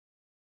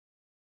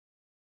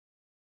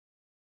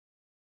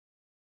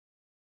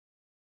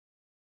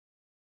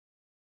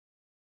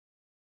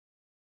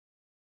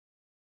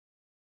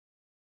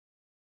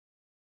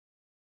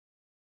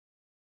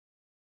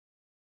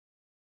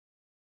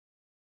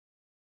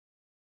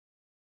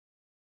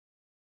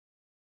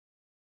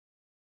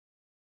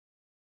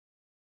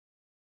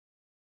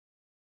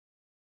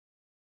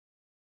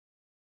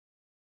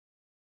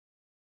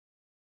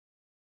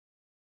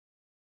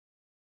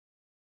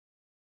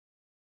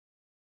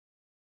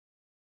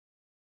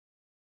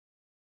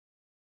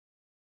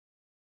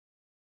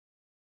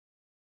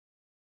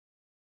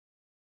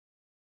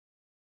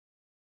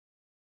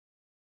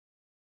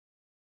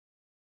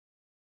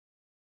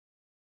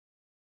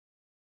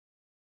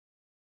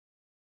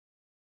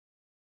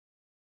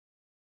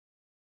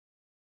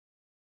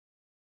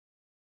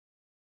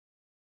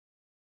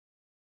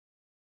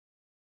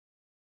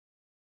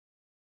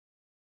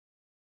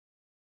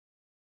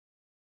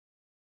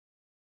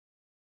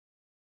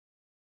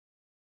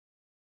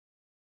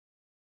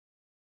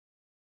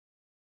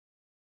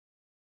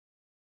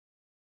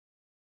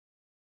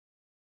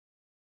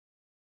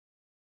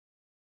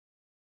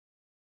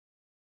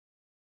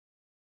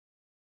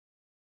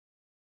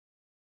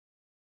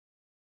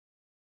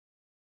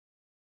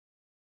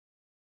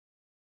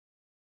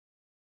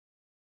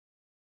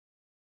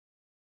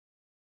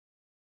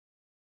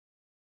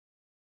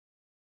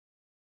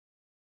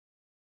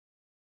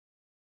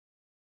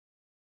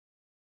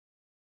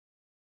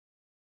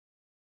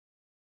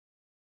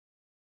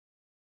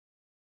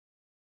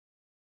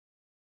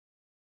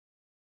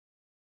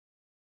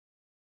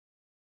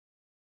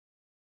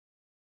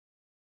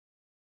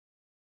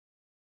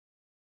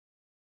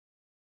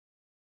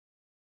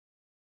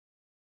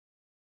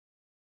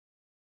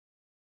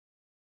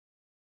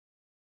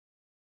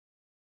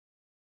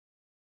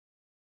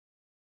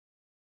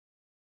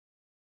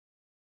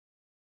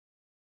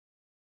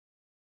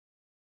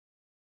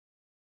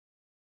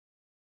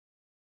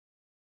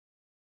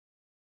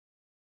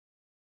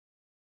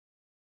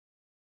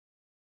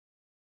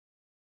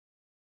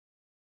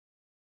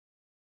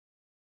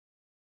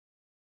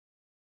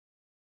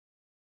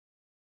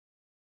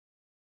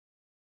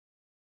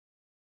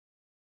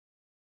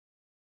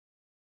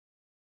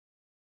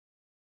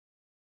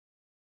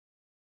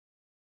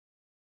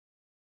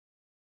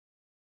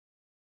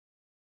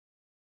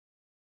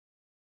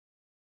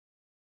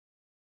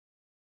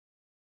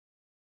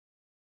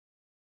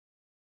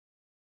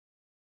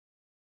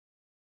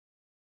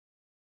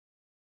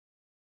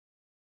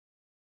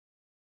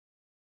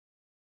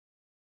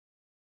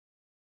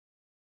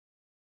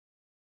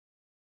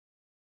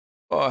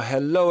Oh,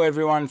 hello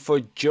everyone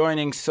for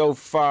joining so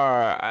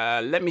far.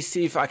 Let me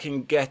see if I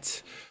can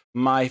get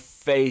my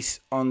face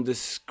on the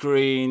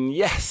screen.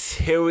 Yes,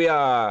 here we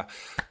are.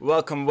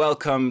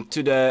 Welcome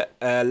to the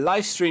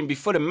live stream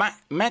before the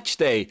match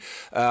day.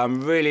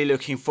 I'm really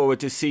looking forward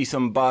to see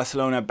some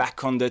Barcelona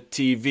back on the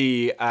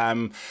TV.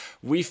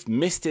 We've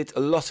missed it a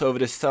lot over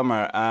the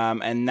summer,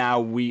 and now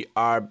we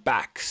are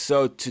back.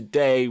 So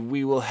today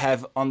we will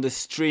have on the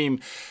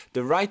stream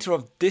the writer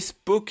of this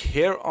book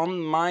here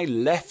on my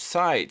left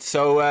side.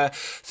 So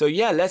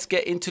yeah, let's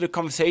get into the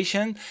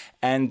conversation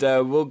and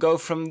we'll go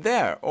from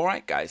there. All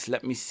right, guys,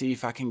 let me see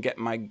if I can get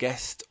my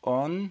guest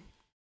on.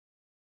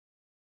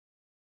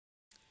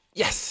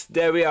 Yes,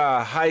 there we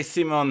are. Hi,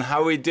 Simon.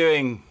 How are we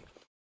doing?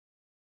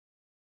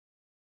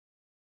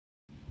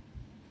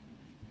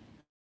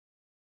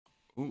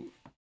 Ooh,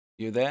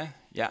 you there?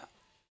 Yeah.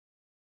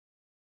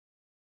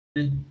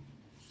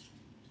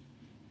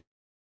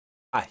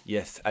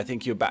 Yes, I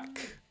think you're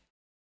back.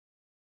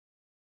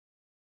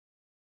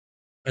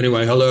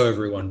 Anyway, hello,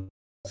 everyone.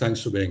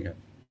 Thanks for being here.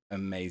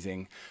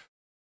 Amazing.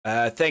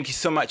 Thank you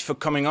so much for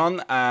coming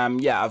on.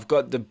 Yeah, I've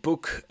got the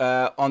book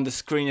on the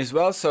screen as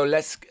well. So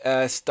let's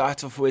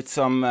start off with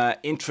some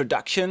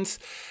introductions.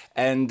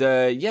 And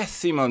yes,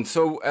 Simon,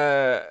 so,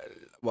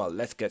 well,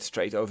 let's get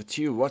straight over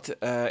to you.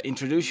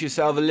 Introduce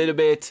yourself a little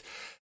bit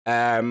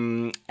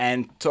and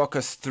talk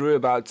us through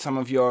about some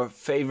of your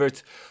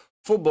favorite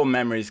football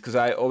memories, because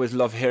I always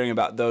love hearing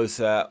about those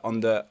on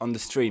the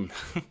stream.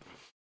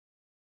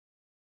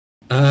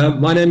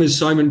 My name is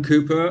Simon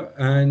Kuper,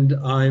 and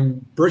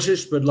I'm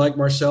British, but like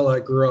Marcel, I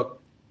grew up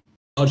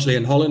largely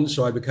in Holland,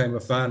 so I became a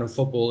fan of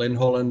football in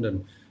Holland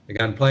and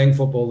began playing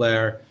football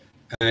there.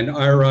 And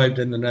I arrived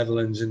in the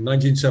Netherlands in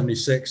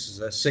 1976 as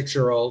a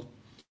 6-year-old,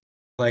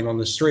 playing on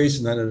the streets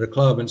and then at a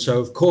club. And so,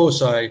 of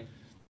course, I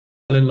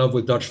fell in love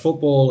with Dutch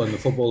football and the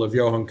football of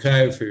Johan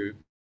Cruyff, who,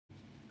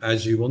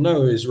 as you will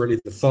know, is really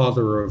the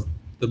father of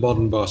the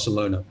modern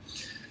Barcelona.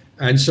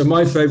 And so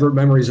my favorite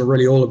memories are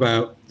really all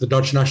about the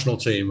Dutch national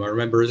team. I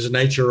remember as an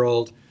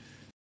 8-year-old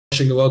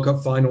watching the World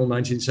Cup final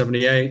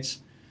 1978.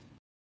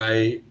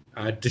 I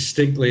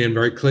distinctly and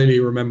very clearly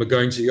remember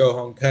going to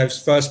Johan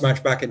Cruyff's first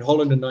match back in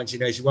Holland in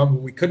 1981,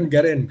 but we couldn't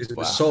get in because it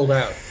was sold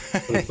out.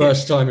 For the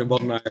first time in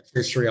modern Ajax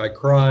history, I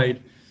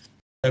cried.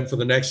 And for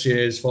the next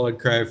years, followed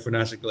Cruyff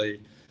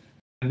fanatically.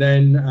 And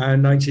then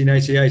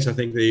 1988, I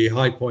think the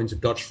high point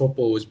of Dutch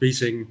football was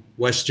beating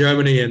West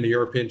Germany in the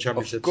European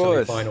Championship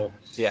semi-final.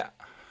 Yeah.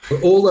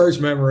 All those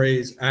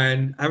memories,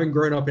 and having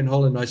grown up in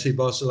Holland, I see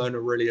Barcelona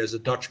really as a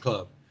Dutch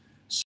club.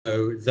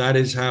 So that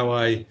is how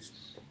I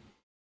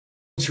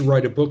to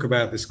write a book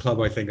about this club.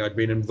 I think I'd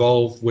been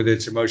involved with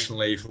it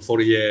emotionally for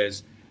 40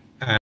 years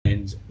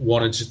and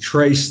wanted to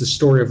trace the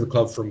story of the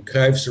club from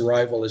Cruyff's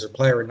arrival as a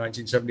player in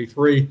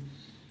 1973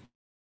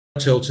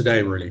 until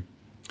today, really.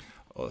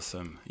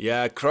 Awesome.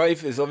 Yeah,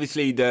 Cruyff is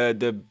obviously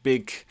the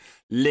big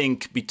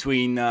link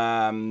between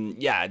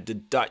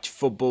the Dutch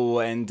football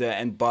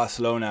and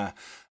Barcelona.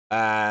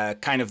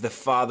 Kind of the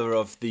father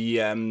of the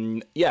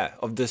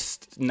of this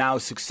now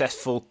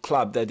successful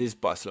club that is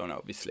Barcelona,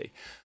 obviously.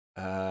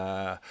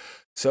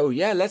 So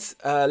yeah, let's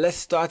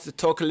start to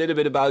talk a little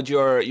bit about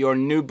your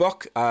new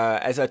book.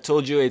 As I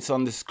told you, it's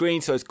on the screen,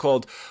 so it's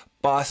called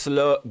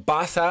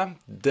Barça.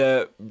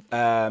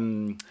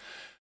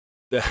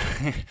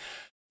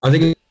 I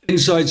think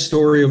inside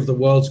story of the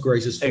world's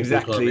greatest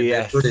football club. Exactly.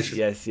 Yes.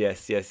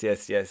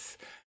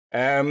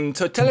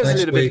 So tell us a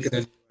little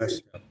bit.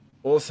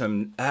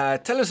 Awesome.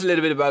 Tell us a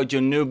little bit about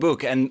your new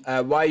book and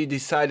why you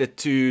decided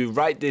to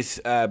write this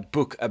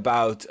book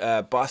about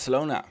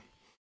Barcelona.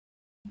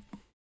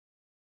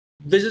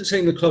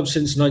 Visiting the club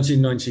since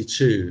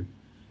 1992,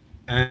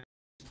 and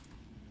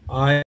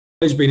I've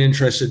always been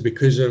interested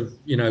because of,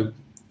 the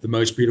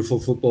most beautiful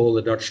football,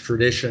 the Dutch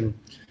tradition.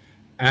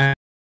 And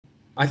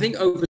I think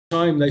over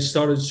time they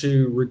started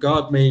to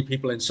regard me,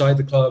 people inside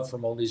the club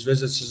from all these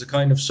visits, as a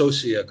kind of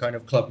socia, kind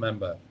of club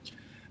member.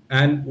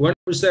 And when I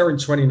was there in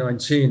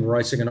 2019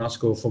 writing an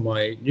article for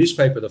my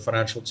newspaper, the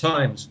Financial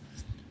Times,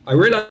 I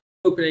realized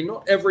opening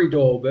not every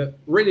door, but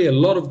really a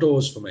lot of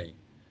doors for me.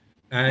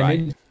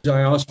 And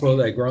I asked for,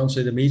 they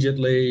granted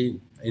immediately,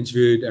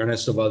 interviewed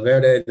Ernesto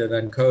Valverde, the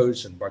then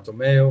coach, and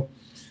Bartomeu.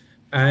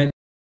 And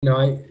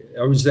I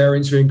was there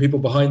interviewing people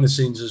behind the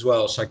scenes as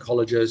well,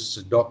 psychologists,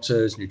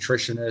 doctors,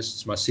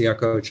 nutritionists, Masia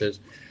coaches.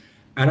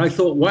 And I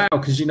thought, wow,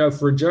 because,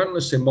 for a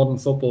journalist in modern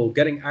football,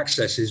 getting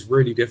access is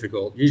really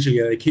difficult. Usually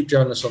they keep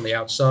journalists on the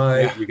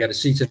outside. Yeah. You get a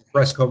seat at the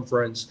press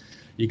conference.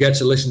 You get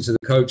to listen to the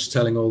coach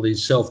telling all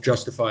these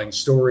self-justifying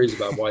stories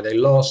about why they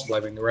lost,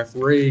 blaming the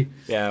referee,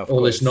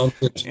 all this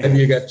nonsense. Yeah. Maybe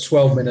you get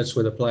 12 minutes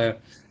with a player.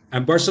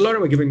 And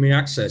Barcelona were giving me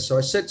access. So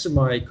I said to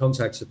my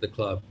contacts at the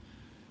club,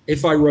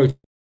 if I wrote a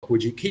book,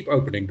 would you keep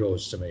opening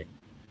doors to me?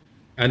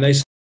 And they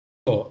said,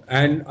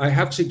 and I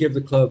have to give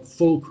the club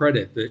full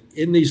credit that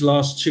in these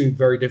last 2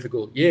 very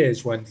difficult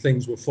years when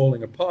things were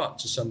falling apart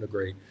to some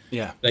degree,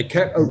 they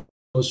kept opening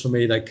doors for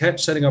me. They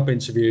kept setting up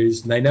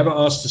interviews, and they never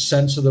asked to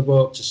censor the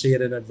book, to see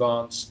it in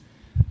advance.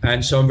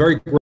 And so I'm very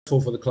grateful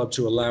for the club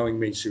to allowing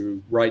me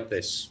to write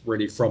this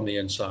really from the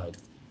inside.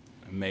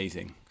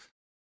 Amazing.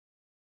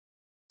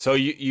 So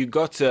you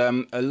got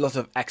a lot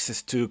of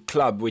access to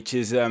club, which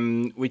is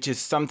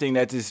something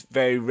that is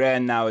very rare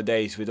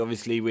nowadays. With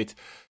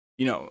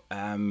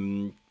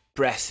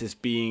press as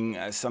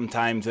being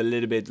sometimes a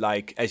little bit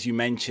like, as you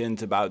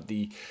mentioned, about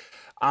the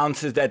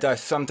answers that are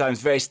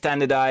sometimes very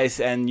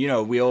standardized, and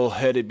we all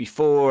heard it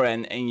before,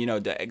 and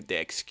the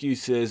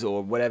excuses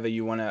or whatever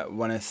you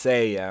wanna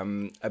say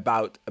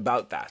about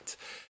that.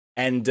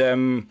 And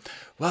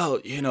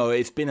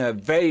it's been a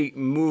very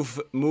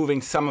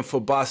moving summer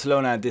for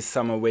Barcelona this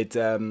summer, with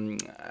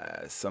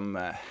some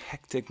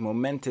hectic,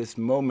 momentous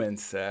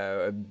moments.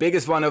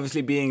 Biggest one,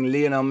 obviously, being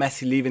Lionel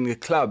Messi leaving the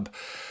club.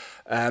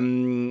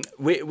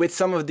 With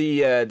some of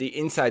the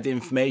inside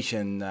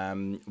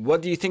information,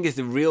 what do you think is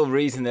the real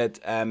reason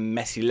that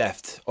Messi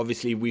left?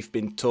 Obviously, we've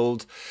been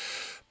told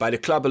by the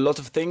club a lot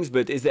of things,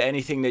 but is there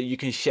anything that you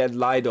can shed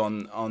light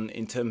on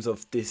in terms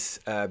of this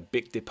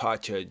big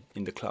departure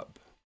in the club?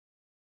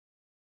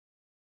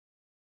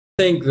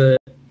 I think that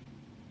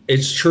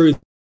it's true,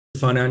 the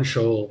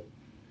financial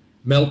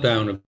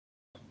meltdown,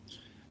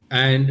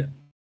 and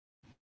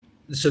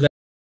so that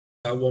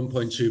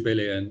 1.2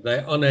 billion,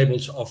 they're unable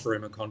to offer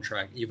him a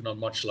contract even on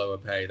much lower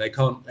pay. They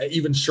can't,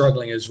 even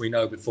struggling, as we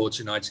know before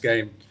tonight's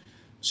game,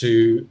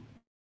 to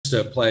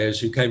players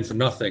who came for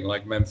nothing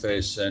like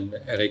Memphis and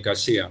Eric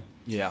Garcia.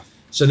 Yeah.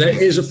 So there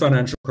is a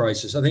financial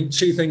crisis. I think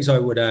two things I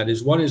would add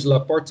is, one is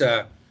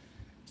Laporta,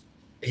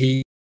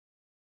 he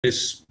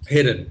is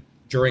hidden.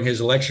 During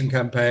his election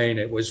campaign,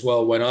 it was,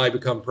 well, when I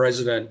become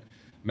president,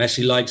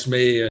 Messi likes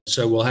me, and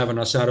so we'll have an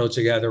asado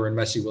together and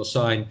Messi will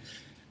sign.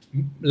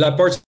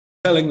 Laporta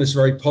telling this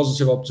very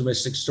positive,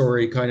 optimistic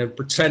story, kind of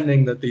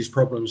pretending that these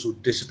problems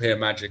would disappear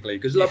magically,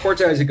 because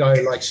Laporta is a guy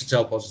who likes to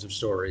tell positive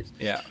stories.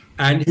 Yeah.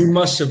 And he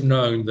must have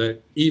known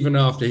that even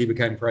after he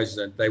became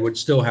president, they would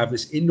still have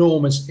this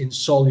enormous,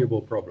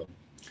 insoluble problem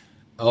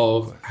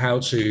of how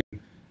to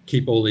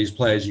keep all these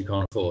players you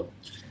can't afford.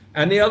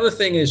 And the other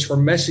thing is,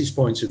 from Messi's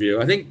point of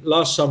view, I think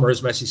last summer,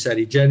 as Messi said,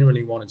 he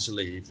genuinely wanted to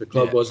leave. The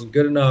club wasn't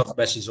good enough.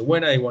 Messi's a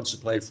winner. He wants to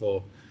play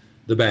for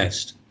the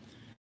best.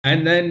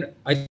 And then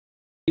I think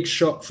the big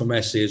shock for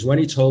Messi is when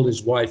he told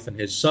his wife and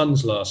his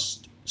sons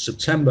last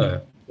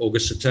September,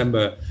 August,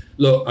 September,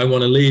 look, I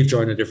want to leave,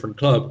 join a different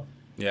club.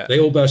 Yeah.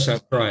 They all burst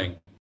out crying.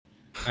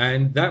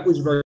 And that was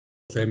very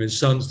hard for him. His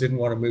sons didn't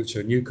want to move to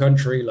a new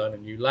country, learn a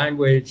new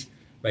language,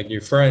 make new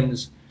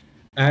friends.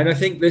 And I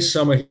think this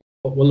summer, he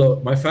thought, well,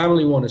 look, my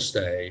family want to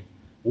stay.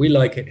 We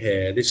like it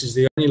here. This is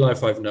the only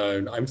life I've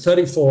known. I'm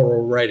 34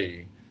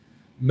 already.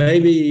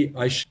 Maybe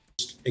I should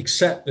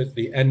accept that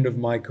the end of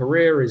my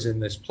career is in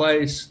this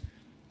place,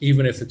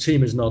 even if the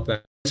team is not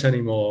that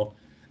anymore.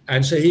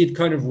 And so he'd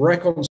kind of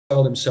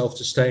reconciled himself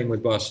to staying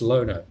with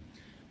Barcelona.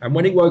 And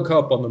when he woke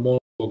up on the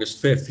morning of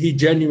August 5th, he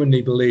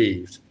genuinely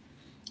believed,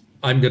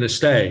 I'm going to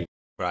stay.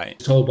 Right.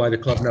 Told by the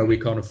club, no, we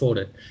can't afford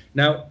it.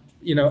 Now,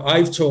 you know,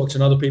 I've talked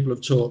and other people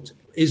have talked,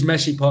 is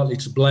Messi partly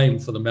to blame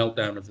for the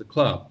meltdown of the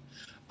club?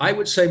 I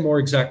would say more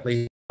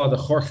exactly, Father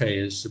Jorge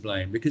is to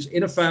blame, because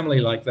in a family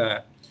like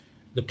that,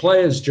 the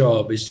player's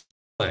job is to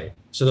play.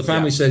 So the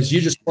family says, you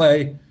just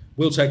play,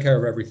 we'll take care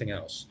of everything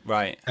else.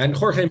 Right. And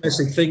Jorge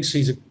Messi thinks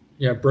he's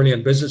a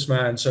brilliant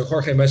businessman. So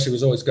Jorge Messi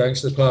was always going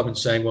to the club and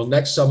saying, well,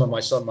 next summer my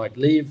son might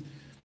leave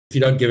if you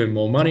don't give him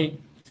more money.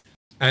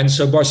 And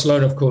so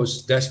Barcelona, of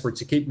course, desperate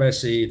to keep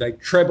Messi, they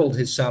trebled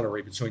his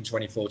salary between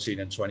 2014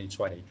 and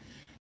 2020.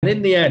 And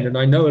in the end, and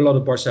I know a lot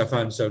of Barca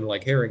fans don't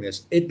like hearing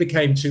this, it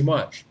became too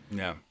much.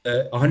 Yeah.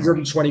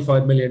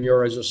 125 million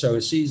euros or so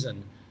a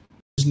season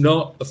is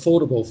not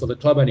affordable for the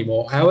club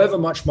anymore, however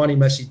much money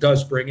Messi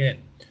does bring in.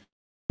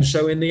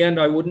 So in the end,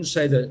 I wouldn't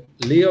say that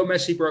Leo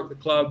Messi broke the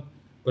club,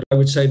 but I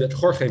would say that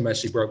Jorge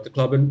Messi broke the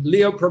club. And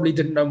Leo probably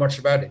didn't know much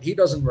about it. He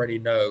doesn't really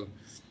know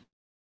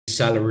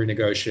salary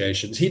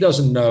negotiations. He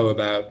doesn't know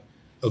about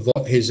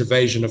his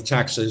evasion of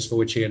taxes, for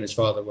which he and his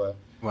father were.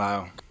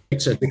 Wow.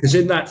 Because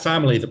in that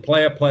family, the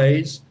player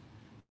plays,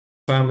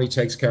 the family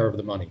takes care of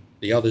the money.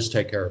 The others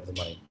take care of the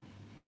money.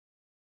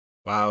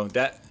 Wow.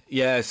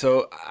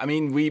 So, I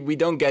mean, we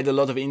don't get a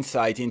lot of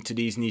insight into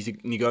these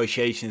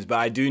negotiations, but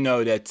I do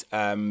know that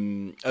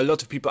a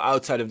lot of people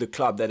outside of the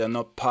club that are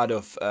not part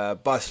of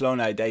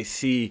Barcelona, they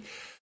see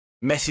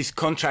Messi's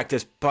contract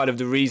as part of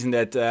the reason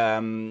that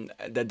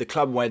that the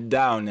club went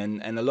down,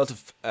 and a lot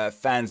of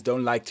fans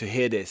don't like to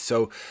hear this.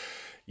 So,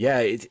 yeah,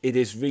 it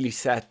is really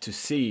sad to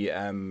see.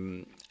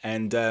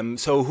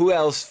 So who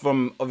else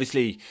from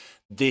obviously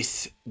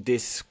this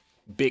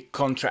big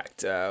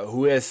contract,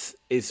 who is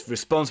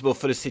responsible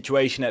for the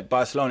situation at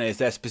Barcelona? Is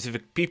there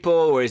specific people,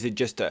 or is it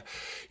just a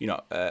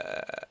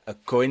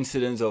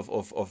coincidence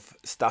of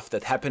stuff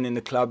that happened in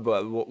the club?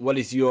 What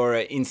is your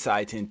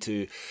insight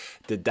into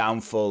the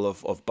downfall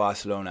of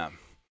Barcelona?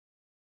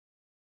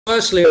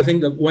 Firstly, I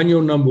think that when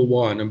you're number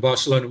one, and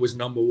Barcelona was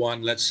number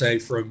one, let's say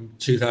from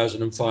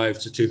 2005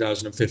 to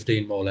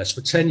 2015, more or less,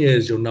 for 10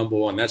 years, you're number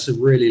one. That's a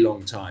really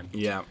long time.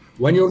 Yeah.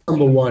 When you're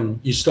number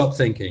one, you stop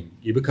thinking,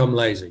 you become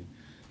lazy.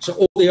 So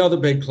all the other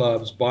big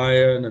clubs,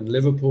 Bayern and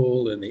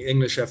Liverpool and the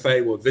English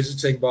FA, were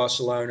visiting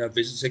Barcelona,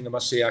 visiting the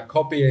Masia,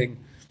 copying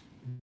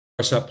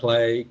Barça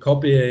play,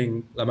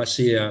 copying La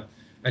Masia.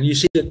 And you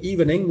see that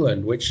even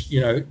England, which, you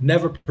know,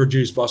 never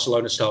produced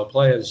Barcelona-style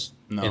players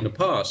in the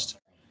past,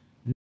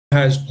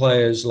 has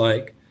players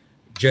like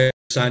Jadon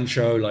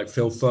Sancho, like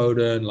Phil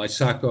Foden, like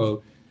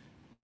Sacco.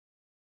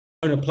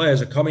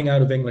 Players are coming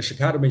out of English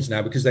academies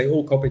now because they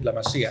all copied La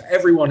Masia.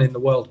 Everyone in the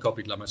world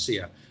copied La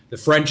Masia. The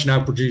French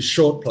now produce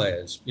short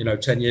players. You know,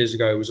 10 years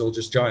ago, it was all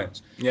just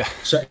giants. Yeah.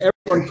 So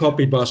everyone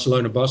copied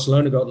Barcelona.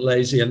 Barcelona got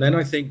lazy. And then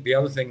I think the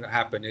other thing that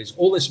happened is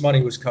all this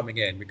money was coming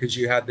in because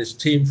you had this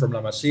team from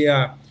La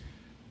Masia,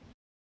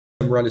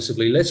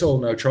 relatively little,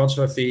 no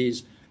transfer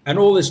fees. And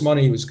all this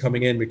money was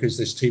coming in because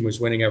this team was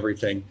winning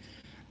everything.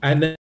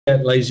 And then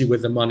get lazy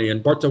with the money.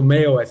 And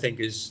Bartomeu, I think,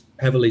 is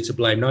heavily to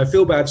blame. Now, I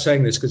feel bad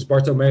saying this because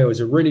Bartomeu is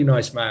a really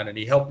nice man and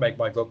he helped make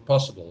my book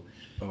possible.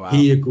 Wow.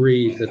 He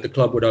agreed that the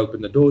club would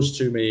open the doors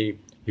to me.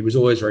 He was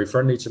always very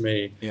friendly to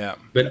me. Yeah.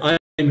 But I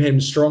blame him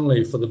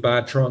strongly for the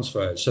bad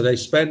transfers. So they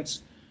spent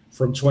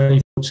from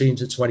 2014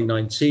 to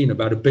 2019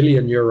 about €1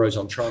 billion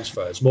on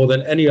transfers, more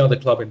than any other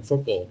club in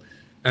football.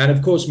 And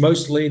of course,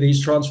 mostly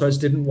these transfers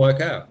didn't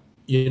work out.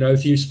 You know,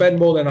 if you spend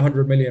more than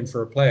 100 million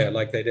for a player,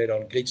 like they did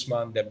on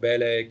Griezmann,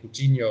 Dembele,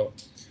 Coutinho,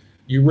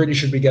 you really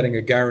should be getting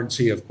a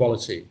guarantee of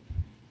quality.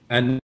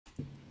 And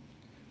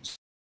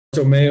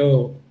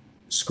Bartomeu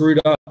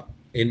screwed up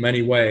in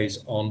many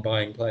ways on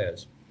buying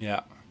players.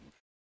 Yeah.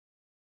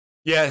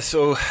 Yeah,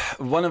 so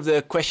one of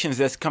the questions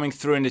that's coming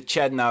through in the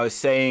chat now is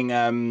saying,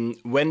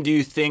 when do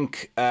you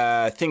think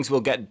things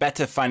will get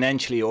better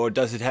financially, or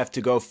does it have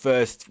to go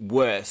first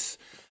worse?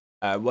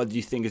 What do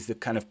you think is the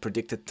kind of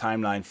predicted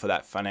timeline for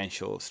that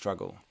financial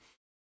struggle?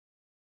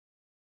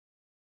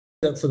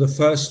 For the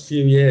first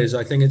few years,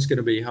 I think it's going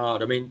to be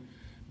hard. I mean,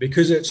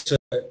 because it's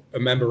a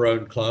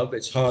member-owned club,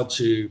 it's hard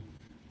to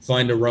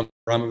find a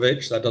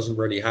Abramovich. That doesn't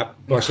really happen.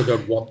 Barca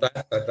don't want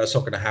that. That's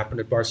not going to happen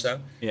at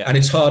Barca. Yeah. And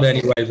it's hard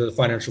anyway with the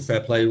financial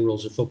fair play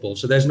rules of football.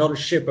 So there's not a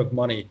ship of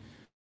money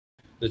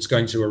that's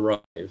going to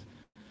arrive.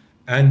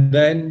 And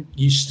then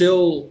you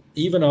still,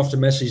 even after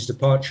Messi's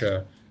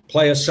departure,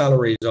 player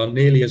salaries are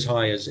nearly as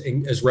high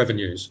as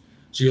revenues.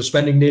 So you're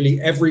spending nearly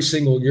every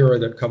single euro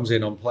that comes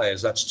in on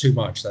players. That's too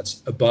much.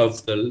 That's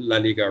above the La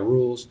Liga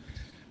rules.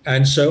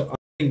 And so I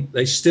think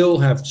they still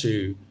have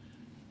to.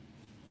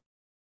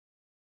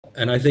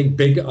 And I think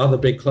other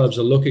big clubs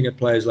are looking at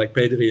players like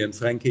Pedri and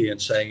Frenkie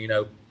and saying, you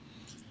know,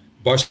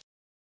 Barca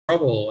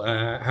trouble.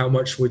 How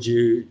much would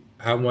you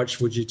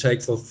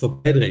take for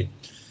Pedri?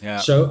 Yeah.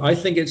 So I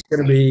think it's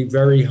going to be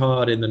very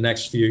hard in the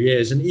next few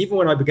years. And even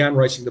when I began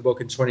writing the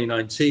book in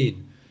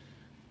 2019,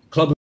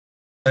 clubs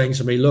were saying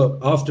to me, look,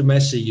 after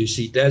Messi, you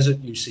see desert,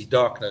 you see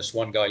darkness,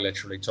 one guy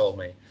literally told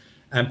me.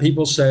 And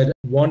people said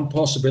one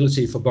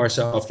possibility for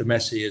Barca after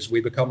Messi is we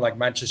become like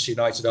Manchester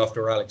United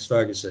after Alex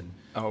Ferguson.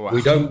 Oh, wow.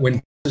 We don't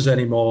win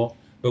anymore,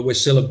 but we're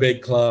still a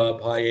big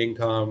club, high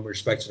income,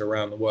 respected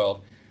around the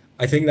world.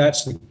 I think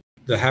that's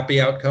the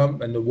happy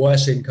outcome. And the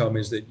worst income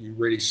is that you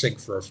really sink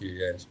for a few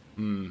years.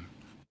 Mm.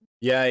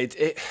 Yeah,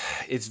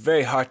 it's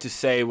very hard to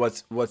say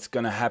what's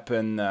going to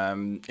happen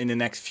in the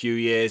next few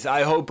years.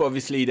 I hope,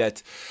 obviously,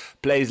 that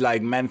players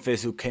like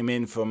Memphis, who came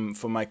in from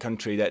my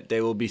country, that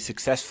they will be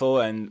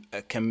successful and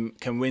can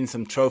win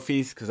some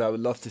trophies, because I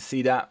would love to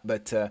see that.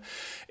 But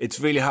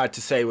it's really hard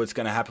to say what's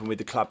going to happen with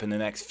the club in the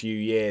next few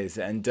years.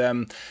 And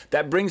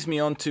that brings me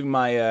on to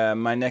my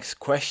my next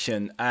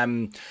question.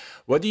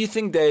 What do you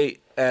think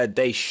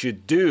they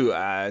should do,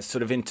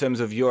 sort of in terms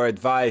of your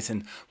advice,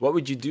 and what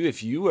would you do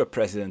if you were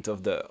president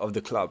of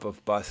the club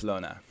of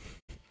Barcelona?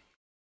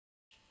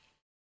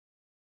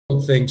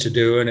 Thing to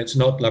do, and it's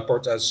not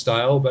Laporta's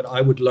style, but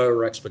I would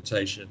lower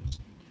expectations.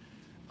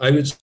 I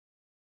would say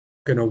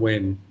we're going to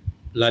win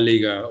La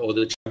Liga or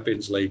the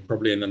Champions League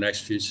probably in the next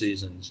few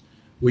seasons.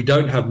 We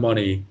don't have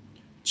money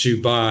to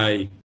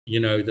buy, you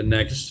know, the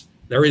next.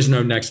 There is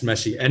no next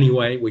Messi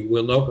anyway. We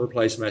will not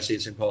replace Messi.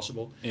 It's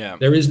impossible. Yeah.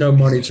 There is no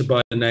money to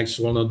buy the next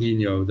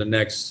Ronaldinho, the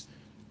next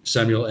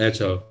Samuel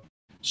Eto'o.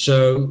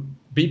 So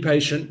be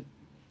patient.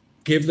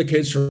 Give the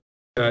kids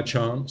a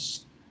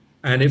chance.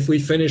 And if we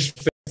finish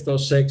 5th or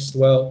 6th,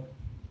 well,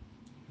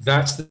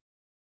 that's the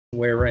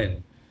we're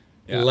in.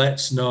 Yeah.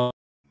 Let's not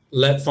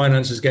let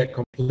finances get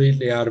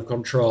completely out of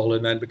control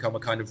and then become a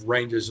kind of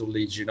Rangers or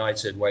Leeds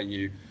United where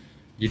you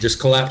just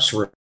collapse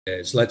for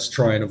years. Let's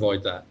try and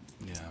avoid that.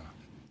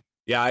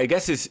 Yeah, I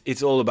guess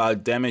it's all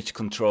about damage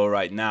control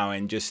right now,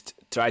 and just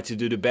try to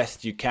do the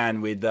best you can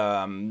with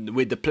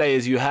the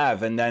players you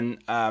have, and then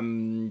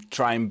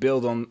try and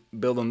build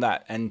on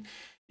that, and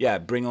yeah,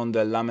 bring on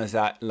the La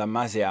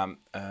Masia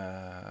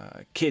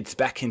kids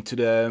back into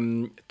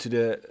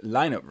the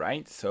lineup,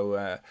 right?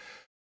 So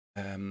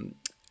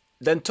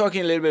then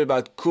talking a little bit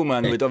about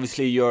Koeman, with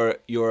obviously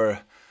you're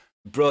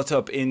brought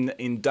up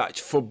in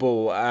Dutch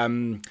football.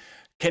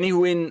 Can he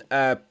win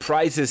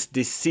prizes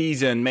this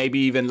season? Maybe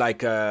even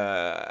like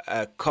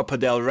a Copa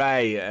del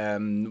Rey.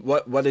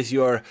 What is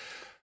your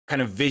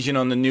kind of vision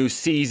on the new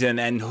season,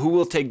 and who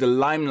will take the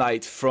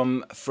limelight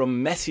from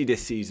Messi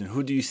this season?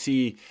 Who do you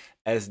see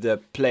as the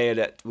player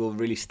that will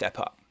really step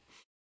up?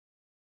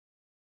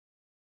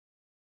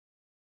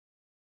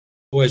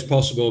 Always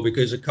possible,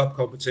 because a cup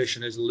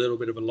competition is a little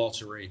bit of a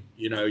lottery.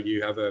 You know,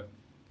 you have a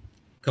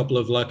couple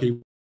of lucky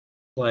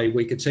play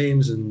weaker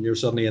teams and you're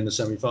suddenly in the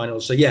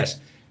semi-finals. So yes,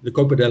 the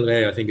Copa del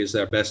Rey, I think, is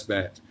their best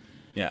bet.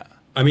 Yeah.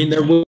 I mean,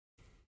 there will be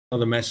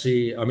another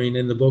Messi. I mean,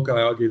 in the book,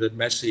 I argue that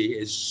Messi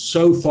is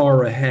so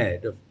far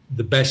ahead of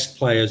the best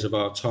players of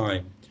our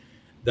time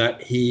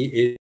that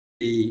he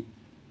is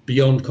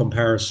beyond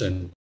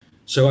comparison.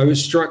 So I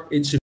was struck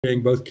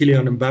interviewing both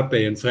Kylian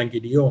Mbappe and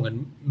Frenkie de Jong,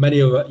 and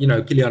many of,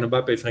 Kylian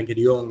Mbappe, Frenkie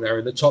de Jong, they're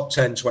in the top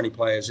 10, 20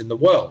 players in the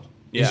world.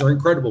 Yeah. These are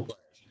incredible players.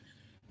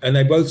 And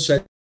they both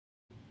said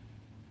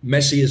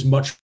Messi is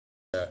much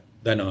better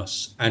than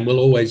us and will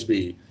always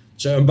be.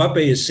 So Mbappe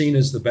is seen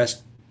as the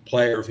best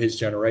player of his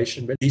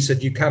generation, but he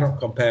said, you cannot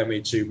compare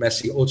me to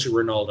Messi or to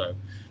Ronaldo.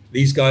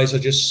 These guys are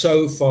just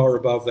so far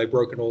above, they've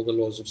broken all the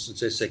laws of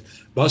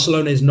statistics.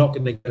 Barcelona is not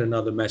going to get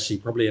another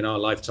Messi, probably in our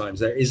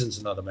lifetimes. There isn't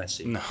another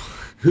Messi. No.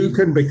 Who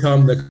can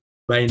become the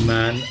main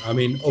man? I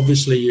mean,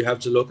 obviously you have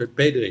to look at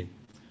Pedri.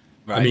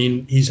 Right. I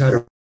mean, he's had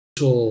a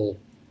brutal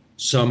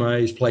summer.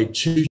 He's played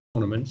 2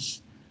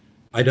 tournaments.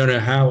 I don't know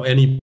how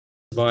any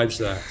survives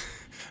that.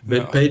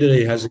 But no.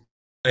 Pedri has a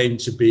claim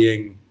to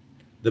being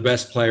the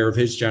best player of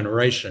his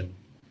generation,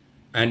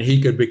 and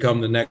he could become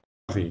the next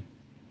Xavi.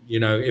 You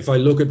know, if I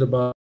look at the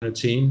Barcelona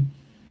team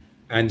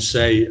and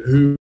say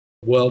who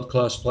are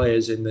world-class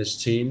players in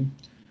this team,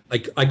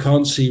 I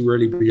can't see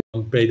really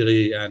beyond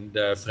Pedri and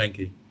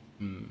Frenkie.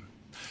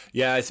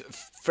 Yeah,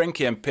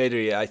 Frenkie and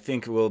Pedri, I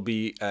think, will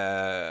be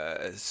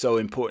so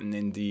important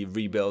in the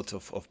rebuild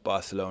of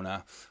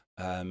Barcelona.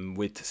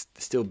 With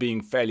still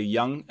being fairly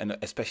young, and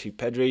especially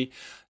Pedri,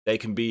 they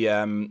can be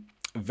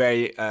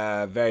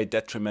very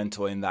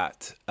detrimental in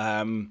that.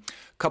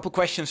 Couple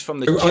questions from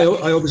the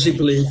chat. I obviously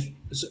believe,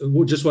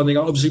 just one thing,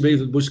 I obviously believe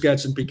that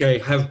Busquets and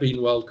Piqué have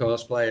been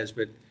world-class players,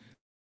 but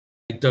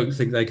I don't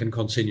think they can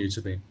continue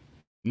to be.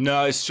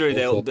 No, it's true.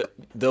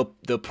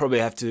 They'll probably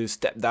have to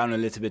step down a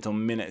little bit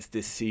on minutes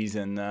this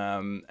season.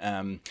 Yeah,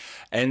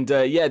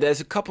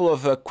 there's a couple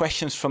of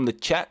questions from the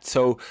chat.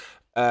 So,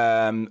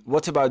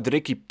 what about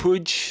Ricky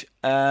Puig?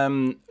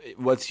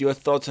 What's your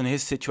thoughts on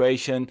his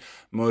situation,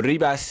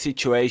 Moriba's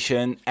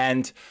situation,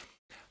 and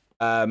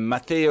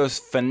Mateus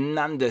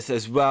Fernandes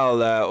as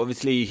well?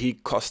 Obviously, he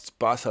costs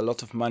Barca a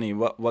lot of money.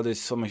 What is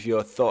some of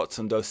your thoughts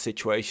on those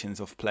situations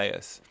of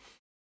players?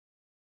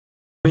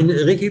 I mean,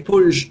 Ricky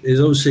Puig is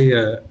obviously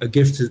a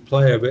gifted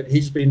player, but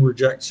he's been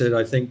rejected,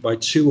 I think, by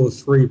 2 or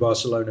 3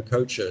 Barcelona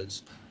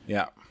coaches.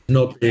 Yeah,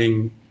 not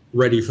being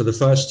ready for the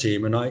first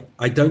team, and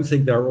I don't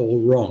think they're all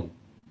wrong.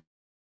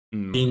 I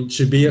mean,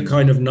 to be a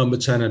kind of number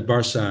 10 at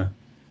Barça,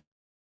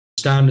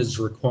 standards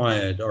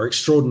required are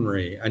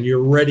extraordinary, and you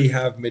already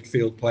have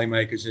midfield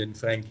playmakers in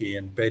Frenkie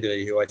and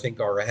Pedri, who I think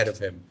are ahead of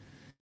him.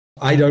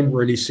 I don't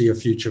really see a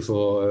future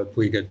for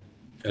Puig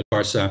at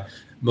Barça.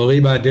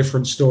 Moriba, a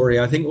different story.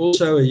 I think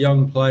also a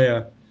young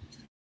player.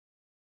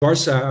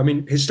 Barça, I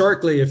mean,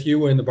 historically, if you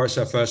were in the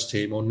Barça first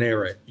team or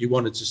near it, you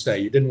wanted to stay.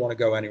 You didn't want to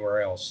go anywhere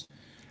else.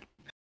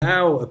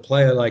 Now a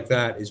player like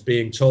that is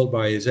being told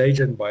by his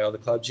agent, by other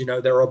clubs, you know,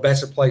 there are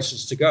better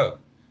places to go.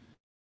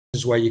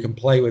 This is where you can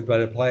play with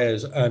better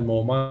players, earn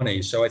more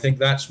money. So I think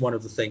that's one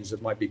of the things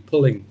that might be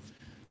pulling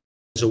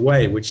us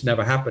away, which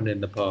never happened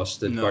in the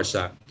past at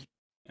Barça.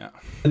 Yeah.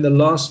 And the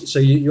last, so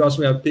you asked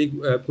me about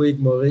Puig,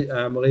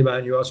 Moriba,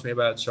 and you asked me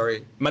about,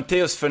 sorry,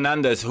 Mateus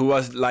Fernandes, who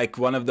was like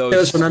one of those.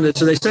 Mateus Fernandes.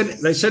 So they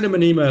sent him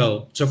an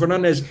email. So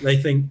Fernandes, they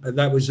think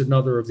that was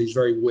another of these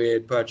very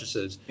weird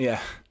purchases. Yeah.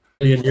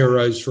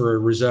 €1 for a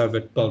reserve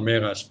at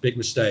Palmeiras, big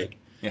mistake.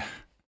 Yeah.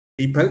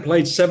 He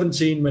played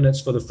 17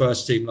 minutes for the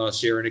first team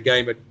last year in a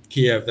game at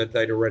Kiev that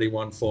they'd already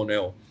won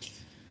 4-0.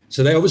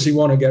 So they obviously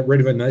want to get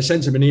rid of him. They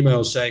sent him an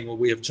email saying, well,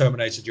 we have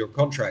terminated your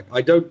contract.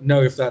 I don't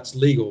know if that's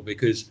legal,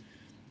 because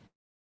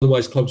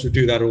otherwise clubs would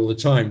do that all the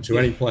time to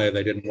any player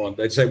they didn't want.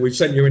 They'd say, we've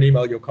sent you an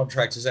email, your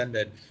contract has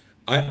ended.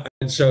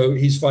 And so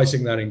he's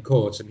fighting that in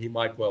court, and he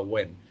might well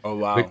win. Oh,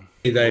 wow.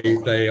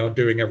 They are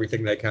doing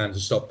everything they can to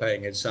stop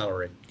paying his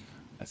salary.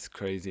 That's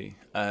crazy.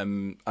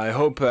 I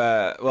hope,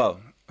 well,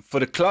 for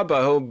the club,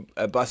 I hope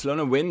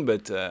Barcelona win,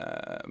 but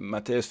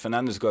Mateus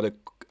Fernandes got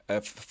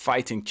a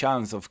fighting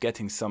chance of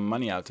getting some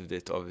money out of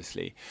it,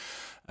 obviously.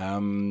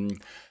 So,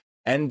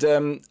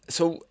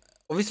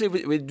 obviously,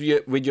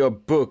 with your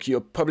book,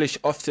 you publish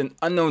often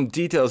unknown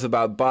details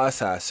about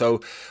Barca. So,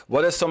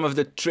 what are some of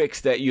the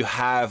tricks that you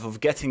have of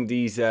getting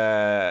these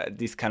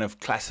kind of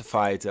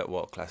classified,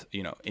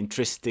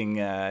 interesting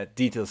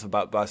details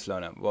about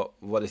Barcelona?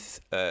 What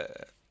is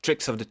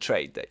tricks of the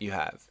trade that you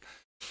have?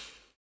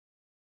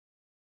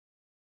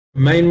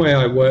 Main way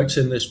I worked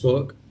in this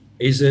book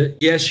is that,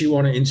 yes, you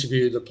want to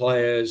interview the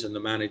players and the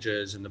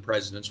managers and the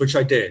presidents, which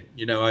I did.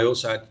 You know, I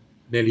also had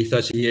nearly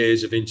 30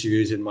 years of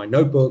interviews in my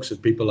notebooks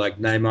with people like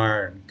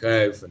Neymar and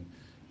Cruyff and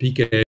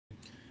Piqué.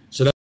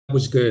 So that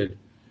was good.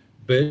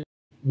 But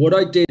what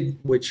I did,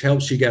 which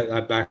helps you get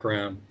that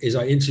background, is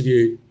I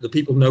interviewed the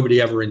people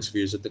nobody ever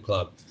interviews at the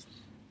club.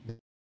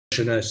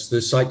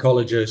 The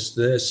psychologists,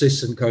 the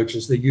assistant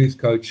coaches, the youth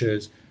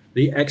coaches,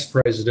 the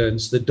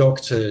ex-presidents, the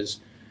doctors,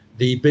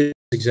 the business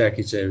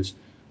executives,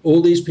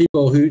 all these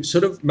people who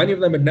sort of, many of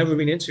them had never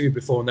been interviewed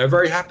before, and they're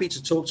very happy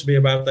to talk to me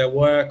about their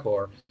work,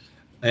 or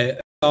a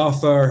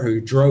staffer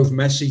who drove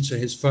Messi to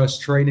his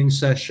first training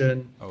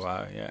session. Oh,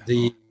 wow, yeah.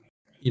 The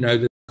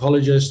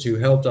psychologist who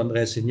helped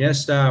Andres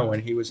Iniesta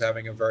when he was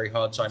having a very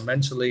hard time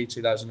mentally,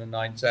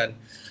 2009-10.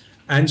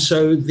 And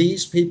so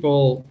these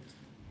people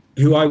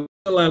who I wasn't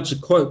allowed to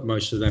quote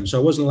most of them, so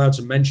I wasn't allowed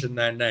to mention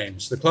their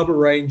names. The club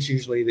arranged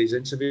usually these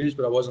interviews,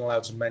 but I wasn't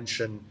allowed to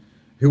mention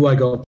who I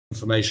got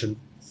information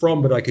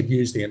from, but I could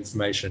use the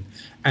information.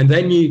 And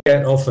then you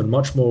get often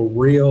much more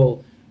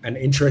real and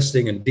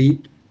interesting and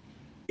deep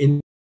in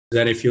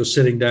than if you're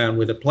sitting down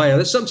with a player.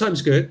 That's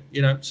sometimes good,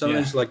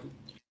 sometimes like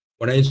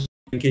when I interviewed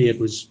Henk, it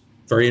was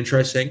very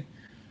interesting.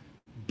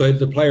 But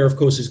the player, of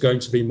course, is going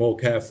to be more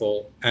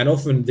careful. And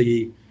often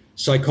the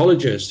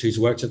psychologist who's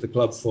worked at the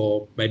club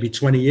for maybe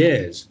 20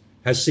 years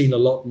has seen a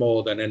lot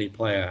more than any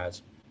player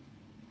has.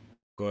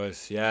 Of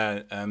course,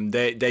 yeah.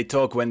 They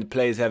talk when the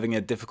player is having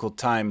a difficult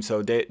time,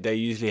 so they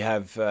usually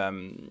have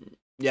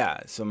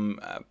some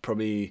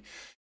probably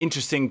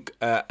interesting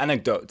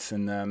anecdotes,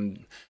 and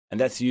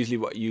that's usually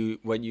what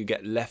you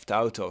get left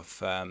out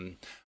of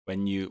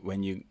when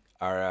you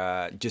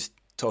are just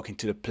talking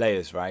to the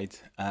players, right?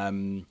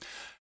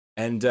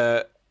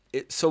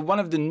 So one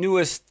of the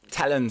newest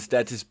talents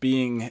that is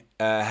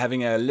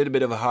having a little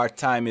bit of a hard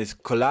time is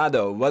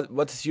Collado.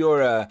 What is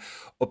your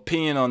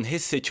opinion on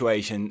his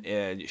situation?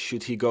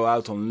 Should he go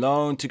out on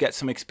loan to get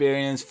some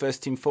experience,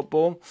 first team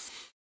football?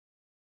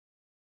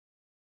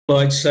 Well,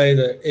 I'd say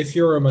that if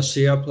you're a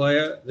Masia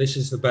player, this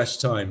is the best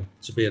time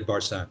to be at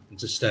Barça and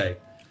to stay.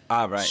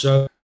 Ah, right.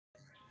 So,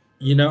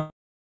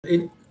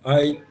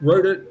 I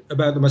wrote it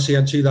about the Masia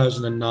in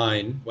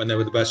 2009 when they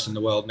were the best in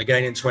the world, and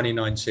again in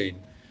 2019.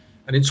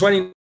 And in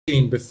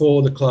 2019,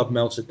 before the club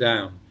melted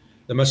down,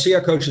 the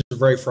Masia coaches were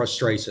very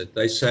frustrated.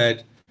 They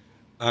said,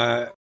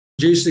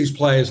 produce these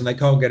players and they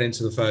can't get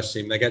into the first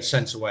team. They get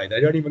sent away. They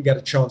don't even get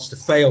a chance to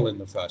fail in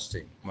the first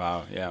team.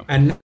 Wow, yeah.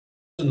 And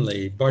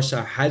suddenly,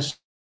 Barça has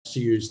to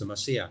use the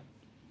Masia.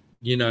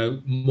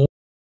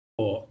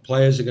 More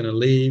players are going to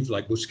leave,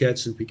 like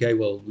Busquets and Piqué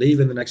will leave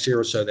in the next year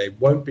or so. They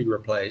won't be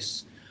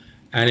replaced.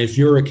 And if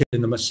you're a kid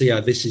in the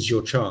Masia, this is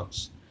your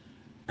chance.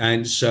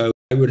 And so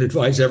I would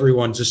advise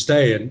everyone to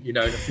stay. And, in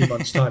a few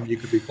months' time, you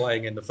could be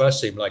playing in the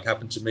first team, like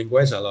happened to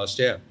Mingueza last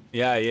year.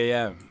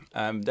 Yeah.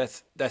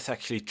 That's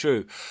actually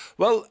true.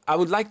 Well, I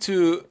would like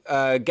to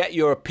get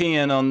your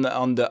opinion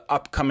on the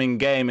upcoming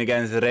game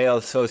against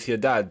Real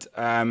Sociedad.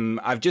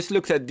 I've just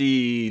looked at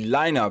the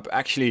lineup.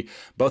 Actually,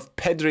 both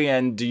Pedri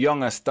and De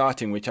Jong are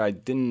starting, which I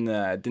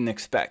didn't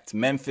expect.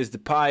 Memphis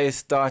Depay is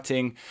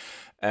starting.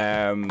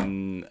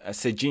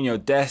 Serginho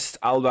Dest,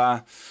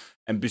 Alba,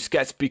 and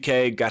Busquets,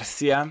 Piqué,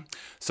 Garcia.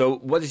 So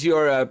what is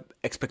your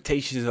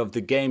expectations of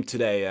the game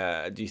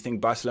today? Do you think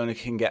Barcelona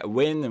can get a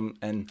win,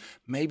 and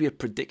maybe a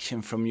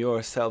prediction from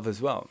yourself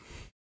as well?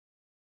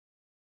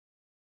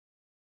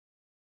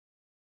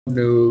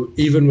 No,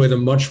 even with a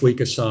much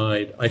weaker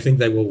side, I think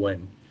they will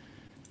win.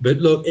 But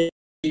look,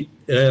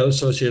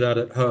 Sociedad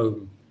at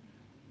home,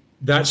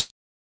 that's what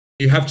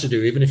you have to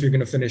do. Even if you're going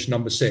to finish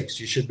number 6,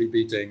 you should be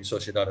beating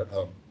Sociedad at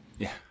home.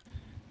 Yeah.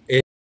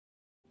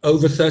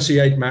 Over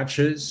 38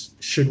 matches,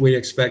 should we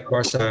expect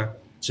Barça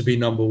to be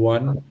number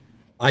 1?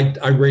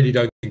 I really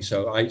don't think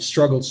so. I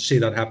struggle to see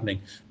that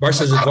happening.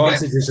 Barca's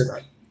advantage is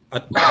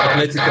at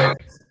Atletico.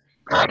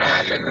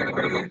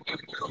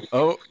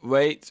 Oh,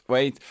 wait.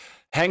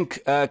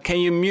 Henk, can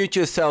you mute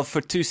yourself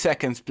for 2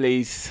 seconds,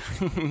 please?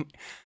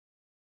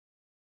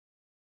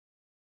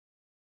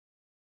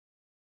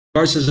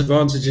 Barca's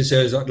advantage is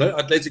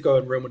Atletico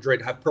and Real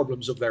Madrid have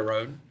problems of their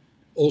own,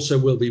 also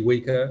will be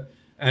weaker.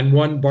 And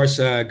one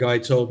Barca guy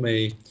told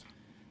me,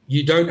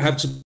 you don't have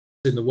to be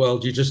in the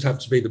world, you just have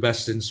to be the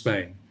best in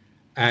Spain.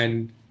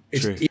 And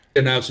it's easier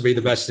now to be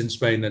the best in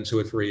Spain than 2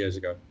 or 3 years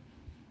ago.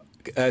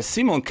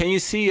 Simon, can you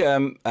see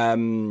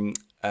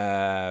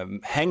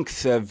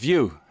Henk's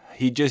view?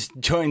 He just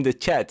joined the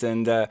chat,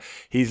 and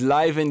he's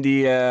live in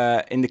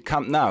the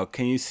Camp Nou.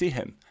 Can you see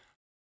him?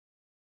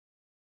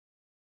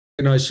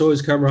 And I saw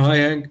his camera. Hi,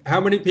 Henk.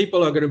 How many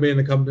people are going to be in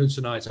the Camp Nou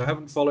tonight? I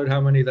haven't followed how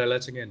many they're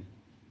letting in.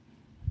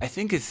 I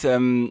think it's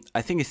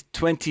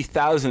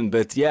 20,000,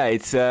 but yeah,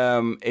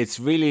 it's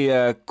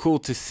really cool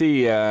to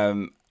see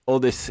all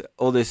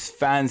this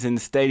fans in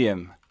the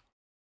stadium.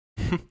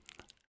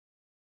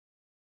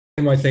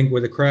 I think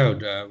with the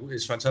crowd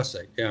is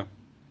fantastic. Yeah.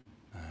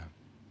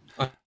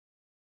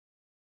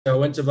 I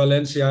went to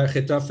Valencia,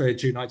 Getafe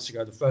 2 nights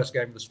ago, the first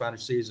game of the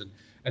Spanish season,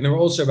 and there were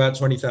also about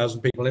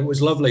 20,000 people. It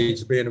was lovely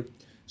to be in a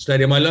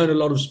stadium. I learned a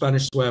lot of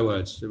Spanish swear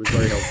words. It was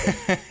very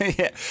helpful.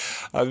 Yeah,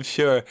 I'm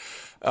sure.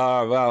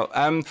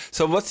 Wow.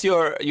 So what's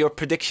your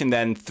prediction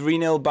then?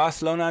 3-0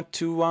 Barcelona,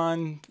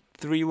 2-1,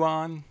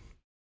 3-1?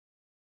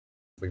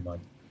 3-1.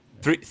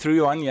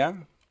 3-1, yeah.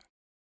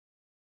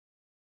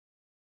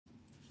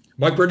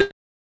 My prediction,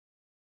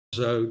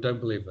 so don't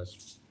believe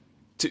this.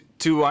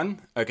 2-1?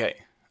 Okay.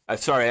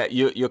 Sorry,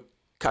 you're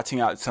cutting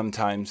out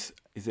sometimes.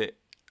 Is it?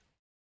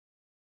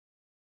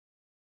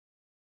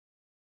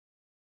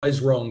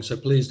 Is wrong, so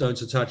please don't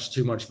attach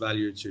too much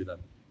value to them.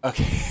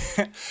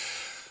 Okay.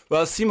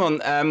 Well, Simon,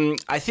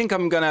 I think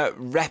I'm gonna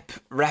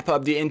wrap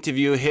up the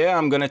interview here.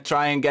 I'm gonna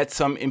try and get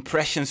some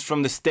impressions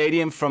from the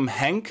stadium from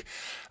Henk.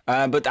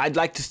 But I'd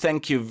like to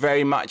thank you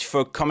very much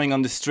for coming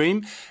on the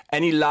stream.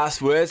 Any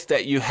last words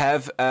that you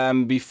have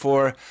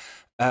before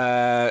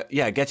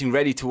getting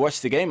ready to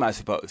watch the game, I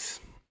suppose?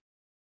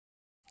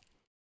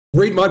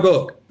 Read my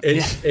book.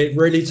 It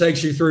really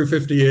takes you through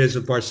 50 years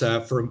of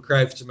Barça, from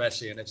Cruyff to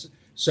Messi, and it's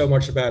so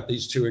much about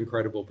these two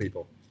incredible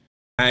people.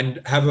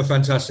 And have a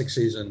fantastic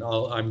season.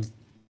 I'm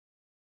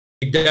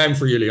down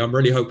for you, Lee. I'm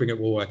really hoping it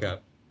will work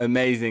out.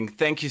 Amazing.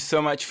 Thank you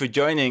so much for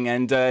joining.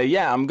 And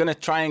I'm going to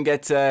try and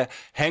get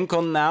Henk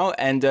on now.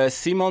 And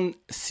Simon,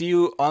 see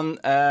you on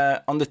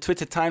the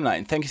Twitter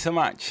timeline. Thank you so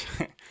much.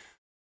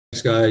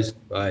 Thanks, guys.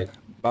 Bye.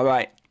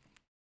 Bye-bye.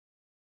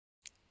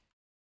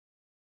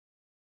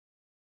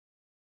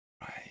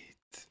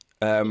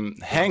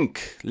 Henk,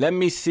 let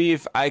me see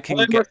if I can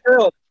get...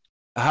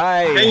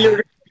 Hi.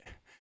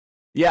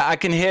 Yeah, I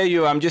can hear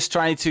you. I'm just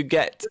trying to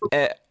get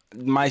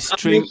my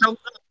stream...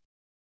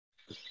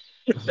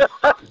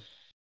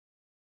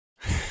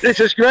 This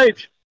is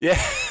great.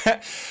 Yeah,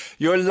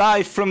 you're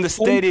live from the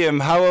stadium.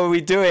 How are we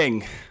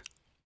doing?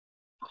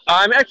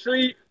 I'm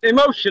actually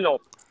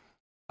emotional.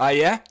 Ah,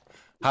 yeah?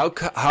 How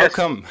Yes.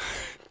 come?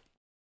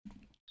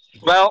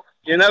 Well,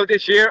 you know,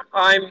 this year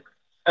I'm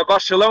a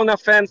Barcelona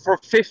fan for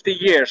 50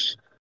 years.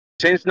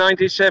 Since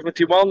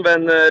 1971,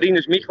 when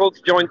Rinus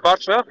Michels joined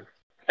Barça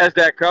as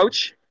their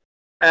coach.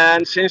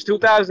 And since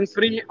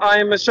 2003,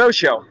 I'm a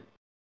socio.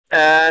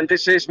 And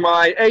this is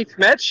my 8th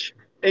match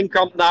in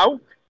Camp Nou.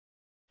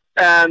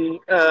 And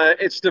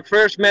it's the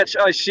first match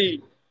I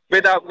see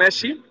without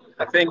Messi.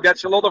 I think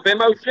that's a lot of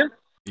emotion.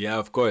 Yeah,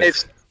 of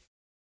course.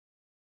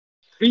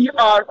 We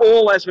are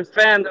all, as a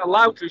fan,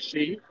 allowed to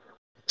see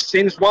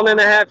since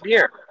 1.5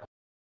 years.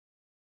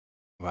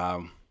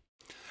 Wow.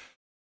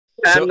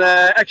 And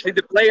actually,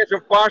 the players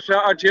of Barça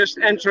are just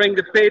entering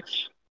the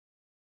pitch.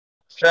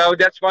 So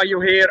that's why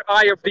you hear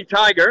Eye of the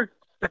Tiger.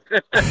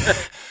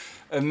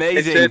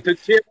 Amazing. It's, to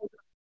cheer.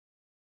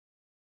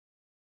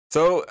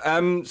 So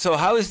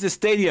how is the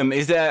stadium?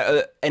 Is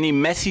there any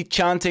Messi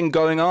chanting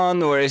going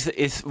on, or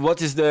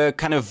what is the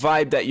kind of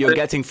vibe that you're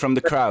getting from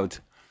the crowd?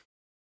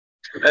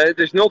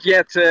 There's not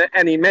yet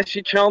any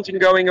Messi chanting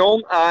going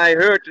on. I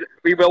heard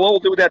we will all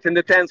do that in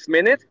the 10th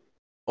minute.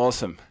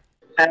 Awesome.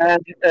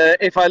 And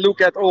if I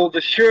look at all the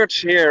shirts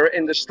here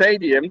in the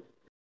stadium,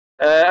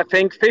 I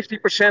think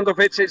 50% of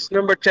it is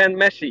number 10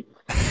 Messi.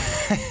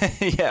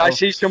 Yeah. I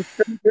see some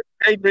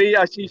Pedri,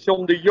 I see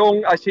some De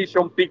Jong, I see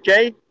some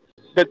Piqué,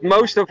 but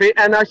most of it,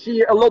 and I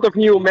see a lot of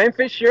new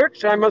Memphis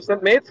shirts, I must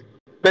admit,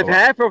 but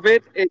half of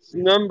it is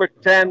number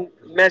 10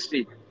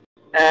 Messi.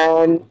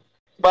 And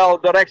well,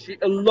 there are actually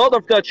a lot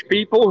of Dutch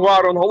people who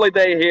are on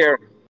holiday here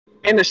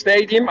in the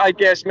stadium. I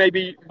guess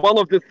maybe one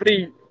of the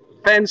 3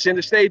 fans in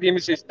the stadium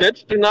is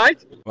Dutch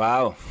tonight.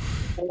 Wow.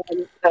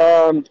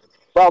 And,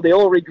 well, they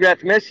all regret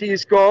Messi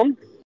is gone.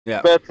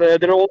 Yeah. But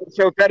they're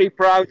also very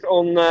proud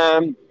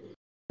on,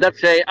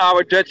 let's say,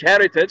 our Dutch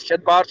heritage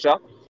at Barça.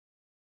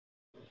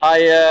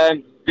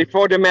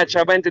 Before the match,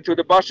 I went into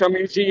the Barça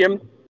Museum,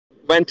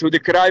 went to the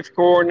Cruyff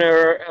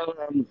corner.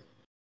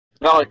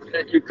 Well,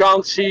 you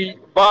can't see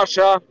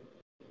Barça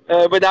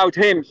without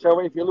him. So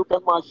if you look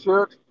at my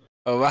shirt,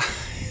 Oh wow.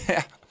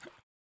 Yeah.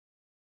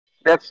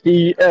 that's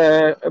the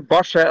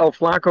Barça El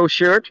Flaco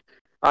shirt.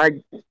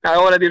 I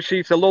already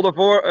received a lot of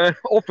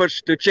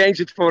offers to change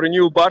it for a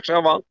new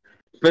Barça one,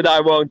 but I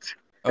won't.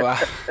 Oh, wow.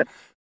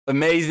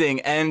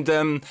 Amazing. And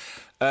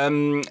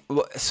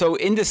so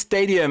in the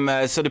stadium,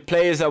 so the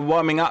players are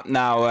warming up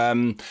now.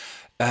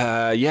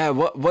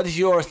 What is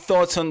your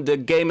thoughts on the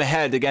game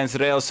ahead against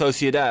Real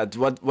Sociedad?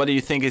 What do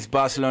you think is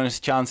Barcelona's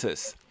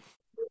chances?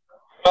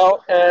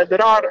 Well,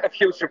 there are a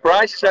few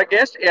surprises, I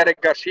guess.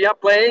 Eric Garcia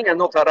playing and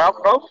not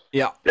Araujo.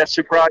 Yeah. That's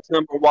surprise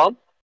number 1.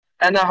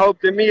 And I hope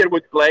Demir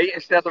would play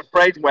instead of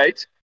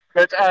Braithwaite.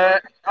 But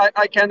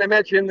I can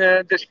imagine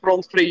this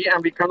front 3,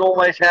 and we can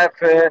always have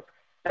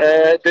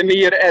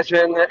Demir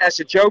as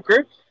a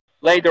joker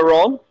later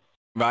on.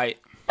 Right.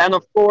 And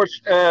of course,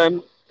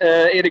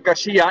 Eric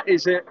Garcia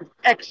is an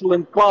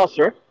excellent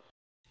passer.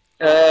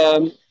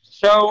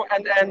 So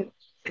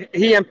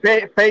he and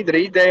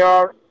Pedri, they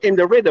are in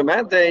the rhythm.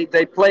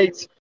 They played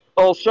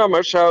all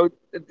summer, so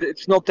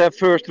it's not their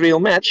first real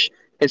match.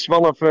 It's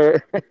one of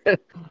a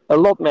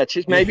lot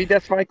matches. Maybe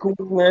that's why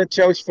Kuper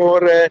chose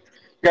for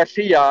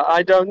Garcia.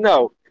 I don't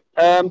know.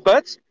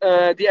 But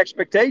the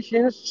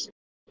expectations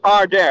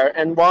are there.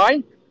 And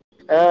why?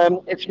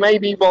 It's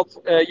maybe what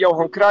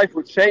Johan Cruyff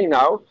would say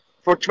now.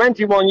 For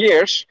 21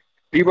 years,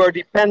 we were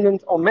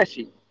dependent on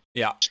Messi.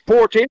 Yeah.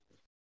 Sportive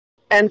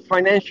and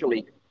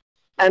financially.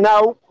 And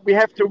now we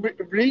have to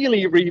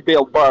really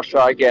rebuild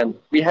Barça again.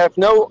 We have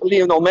no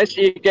Lionel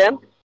Messi again.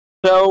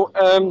 So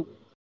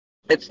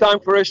It's time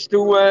for us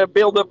to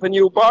build up a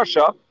new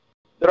Barça.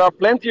 There are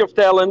plenty of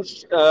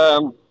talents.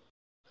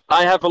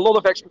 I have a lot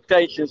of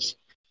expectations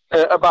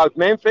about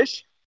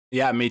Memphis.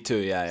 Yeah, me too.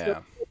 Yeah, So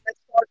yeah. let's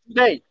start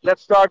today.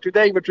 Let's start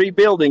today with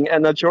rebuilding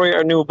and enjoy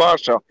our new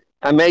Barça.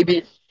 And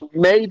maybe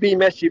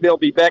Messi will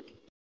be back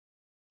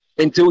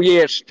in 2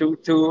 years to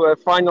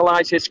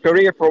finalize his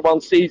career for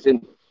one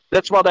season.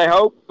 That's what I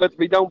hope, but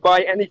we don't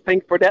buy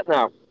anything for that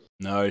now.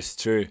 No, it's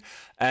true.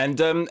 And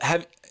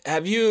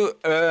have you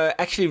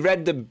actually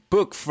read the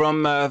book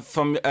from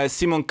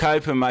Simon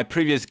Kuper, my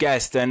previous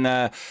guest, and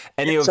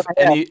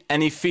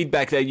any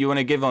feedback that you want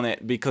to give on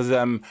it? Because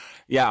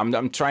yeah,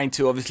 I'm trying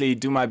to obviously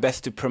do my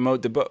best to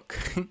promote the book.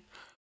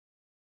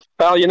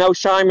 Well, you know,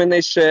 Simon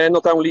is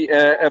not only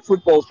a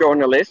football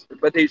journalist,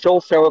 but he's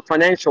also a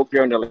financial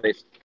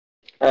journalist.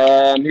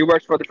 He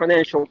works for the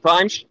Financial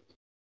Times.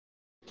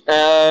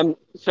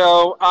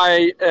 So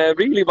I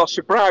really was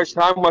surprised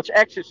how much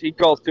access he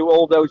got to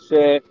all those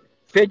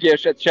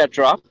figures,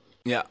 etc.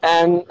 Yeah.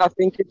 And I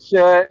think it's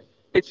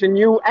a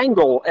new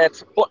angle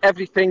at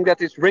everything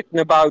that is written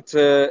about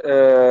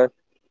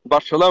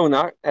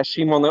Barcelona. As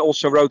Simon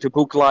also wrote a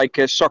book like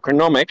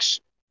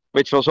Soccernomics,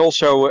 which was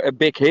also a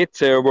big hit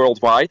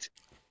worldwide.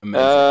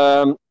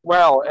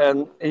 Well,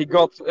 and he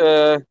got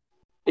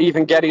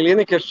even Gary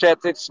Lineker said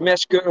it's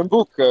Meske een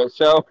boek.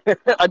 So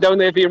I don't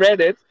know if he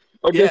read it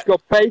or just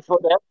got paid for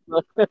that.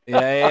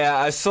 yeah.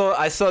 I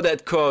saw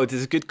that quote.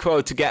 It's a good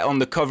quote to get on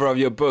the cover of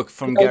your book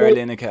from Gary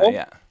Lineker.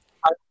 Yeah.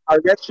 I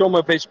read some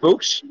of his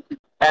books,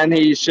 and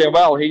he's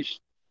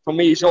for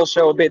me he's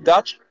also a bit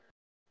Dutch.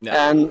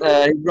 Yeah. And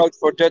he wrote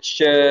for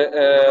Dutch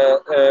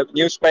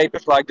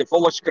newspapers like the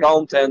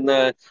Volkskrant and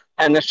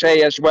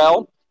NRC as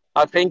well.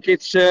 I think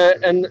it's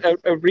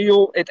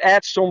it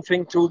adds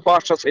something to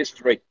Barca's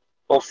history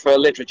of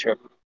literature.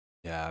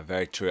 Yeah,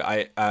 very true.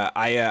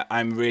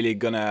 I'm really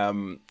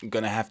gonna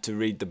have to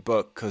read the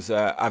book because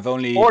I've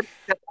only.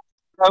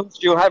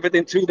 You have it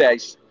in 2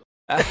 days.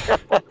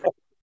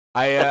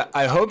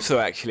 I hope so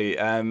actually,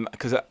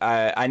 because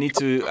I need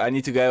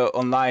to go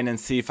online and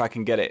see if I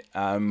can get it.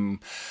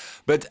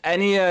 But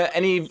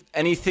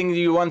anything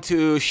you want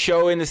to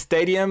show in the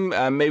stadium?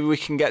 Maybe we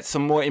can get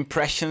some more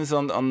impressions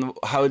on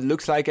how it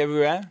looks like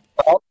everywhere.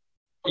 Well,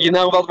 you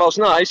know what was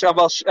nice? I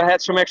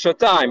had some extra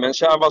time, and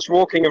so I was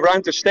walking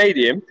around the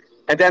stadium,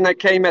 and then I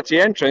came at the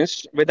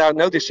entrance without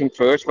noticing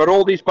first, where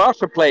all these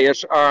Barca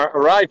players are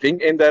arriving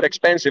in their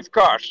expensive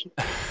cars.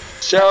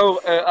 So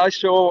I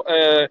saw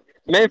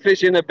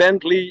Memphis in a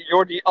Bentley,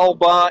 Jordi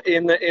Alba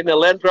in a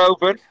Land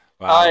Rover.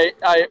 Wow.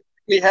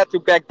 He had to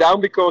back down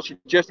because he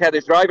just had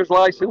his driver's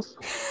license,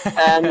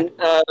 and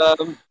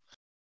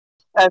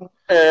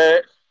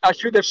I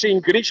should have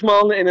seen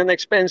Griezmann in an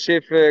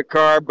expensive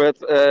car, but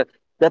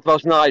that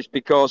was nice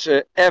because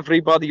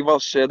everybody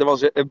was there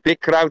was a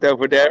big crowd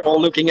over there, all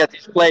looking at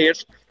these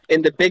players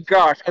in the big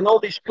cars, and all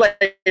these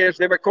players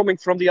they were coming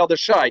from the other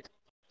side,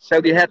 so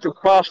they had to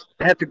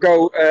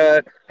go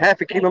half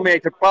a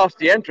kilometer past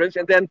the entrance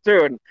and then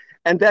turn,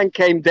 and then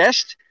came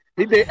Dest.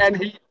 He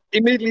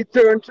immediately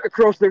turned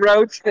across the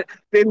road,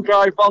 didn't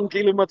drive 1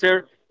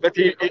 kilometer, but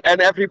and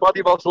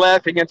everybody was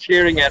laughing and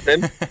cheering at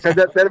him. So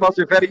that was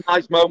a very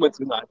nice moment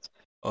tonight.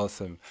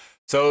 Awesome.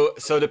 So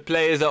the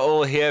players are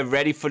all here,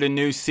 ready for the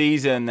new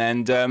season.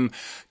 And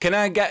can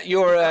I get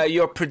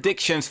your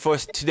predictions for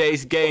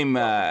today's game,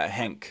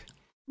 Henk?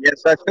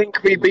 Yes, I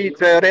think we beat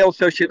Real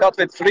Sociedad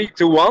with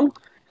 3-1.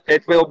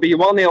 It will be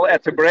 1-0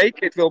 at the break.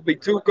 It will be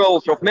 2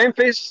 goals of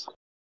Memphis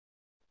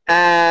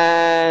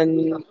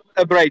and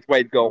a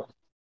Braithwaite goal.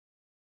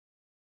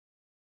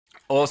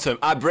 Awesome.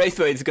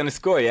 Braithwaite is going to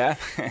score, yeah?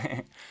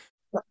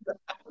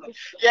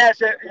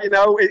 Yes, you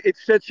know,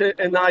 it's such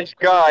a nice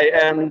guy.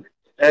 And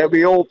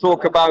we all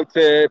talk about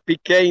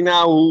Piqué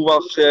now, who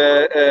was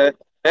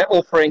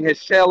offering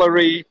his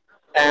salary,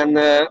 and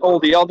all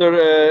the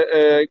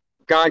other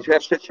guys who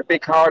have such a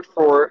big heart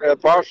for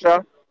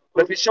Barca.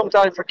 But we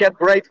sometimes forget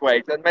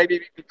Braithwaite, and maybe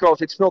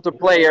because it's not a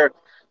player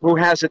who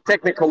has a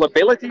technical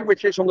ability,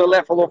 which is on the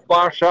level of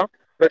Barca,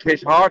 but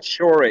his heart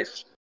sure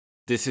is.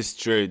 This is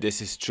true. This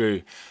is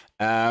true.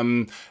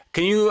 Can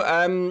you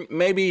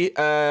maybe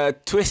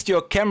twist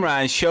your camera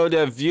and show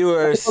the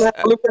viewers?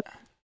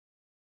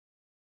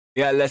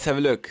 Yeah, let's have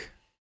a look.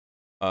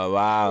 Oh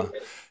wow,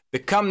 the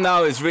Camp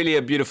Nou is really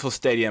a beautiful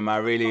stadium. I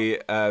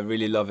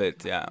really love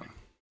it. Yeah.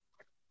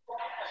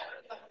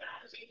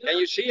 Can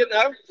you see it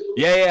now?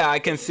 Yeah, I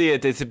can see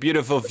it. It's a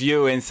beautiful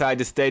view inside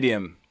the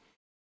stadium.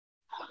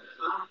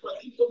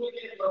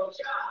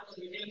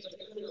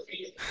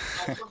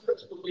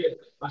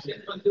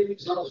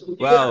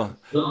 Well,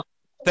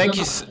 thank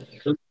you.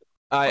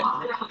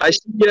 I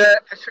see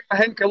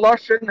Henk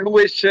Larsen, who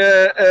is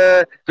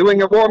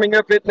doing a warming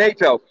up with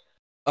NATO.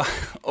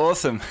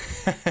 Awesome.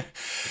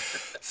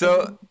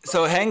 So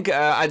Henk,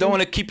 I don't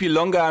want to keep you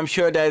longer. I'm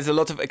sure there's a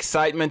lot of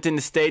excitement in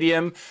the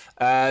stadium.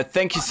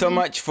 Thank you so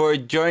much for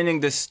joining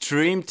the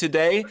stream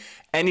today.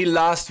 Any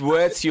last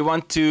words you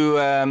want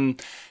to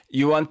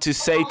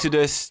say to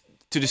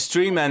the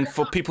stream and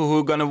for people who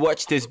are going to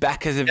watch this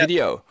back as a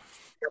video?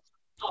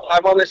 I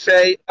want to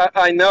say,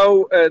 I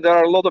know there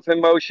are a lot of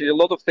emotions, a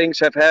lot of things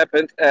have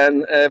happened,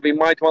 and we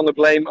might want to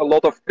blame a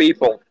lot of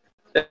people.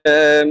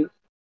 Um,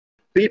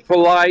 be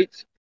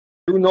polite,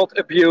 do not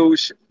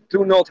abuse,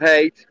 do not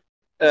hate.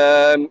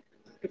 Um,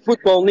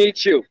 Football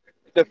needs you.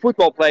 The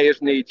football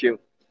players need you.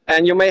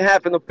 And you may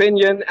have an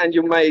opinion, and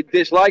you may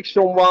dislike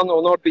someone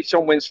or not be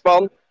someone's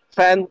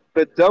fan,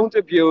 but don't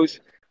abuse.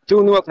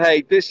 Do not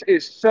hate. This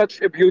is such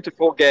a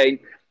beautiful game.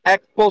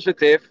 Act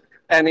positive,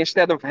 and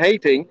instead of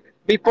hating,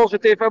 be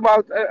positive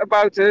about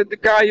the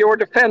guy you're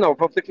the fan of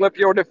the club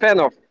you're the fan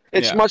of.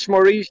 It's Yeah. much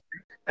more easy,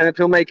 and it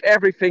will make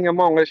everything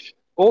among us,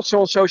 also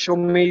on social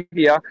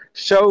media,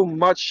 so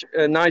much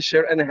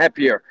nicer and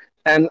happier.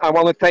 And I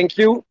want to thank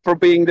you for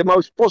being the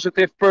most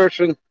positive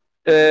person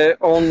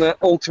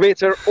on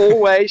Twitter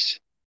always.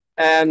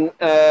 And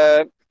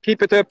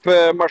keep it up,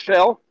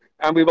 Marcel.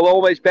 And we will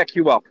always back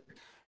you up.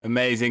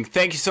 Amazing.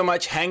 Thank you so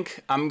much, Henk.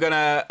 I'm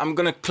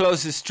gonna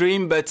close the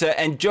stream, but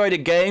enjoy the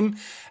game.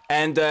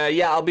 And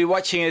yeah, I'll be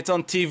watching it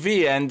on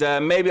TV, and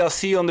maybe I'll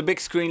see you on the big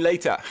screen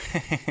later.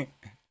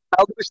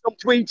 I'll do some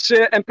tweets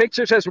and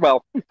pictures as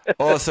well.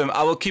 Awesome.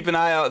 I will keep an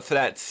eye out for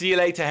that. See you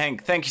later,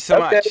 Henk. Thank you so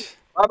Okay. much.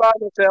 Bye-bye,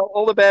 Marcel.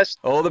 All the best.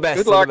 All the best.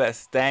 Good All luck. the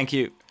best. Thank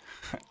you.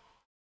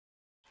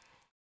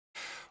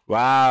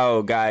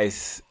 Wow,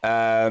 guys.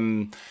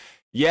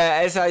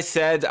 Yeah, as I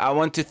said, I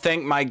want to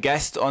thank my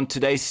guest on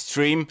today's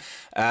stream.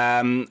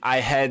 I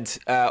had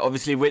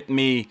obviously with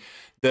me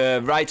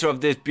the writer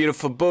of this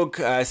beautiful book,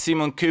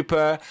 Simon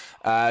Kuper.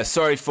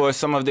 Sorry for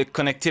some of the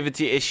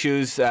connectivity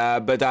issues,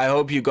 but I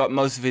hope you got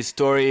most of his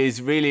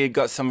stories. Really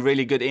got some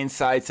really good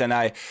insights, and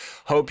I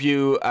hope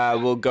you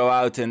will go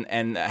out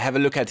and have a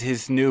look at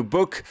his new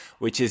book,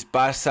 which is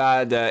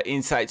Barça, the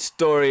inside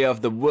story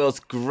of the world's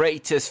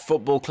greatest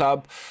football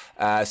club.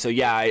 So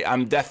yeah,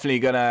 I'm definitely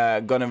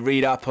gonna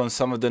read up on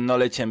some of the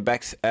knowledge and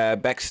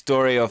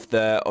backstory of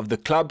the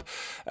club.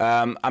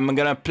 I'm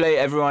gonna play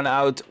everyone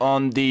out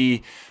on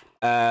the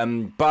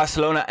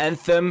Barcelona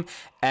anthem,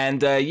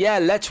 and yeah,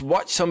 let's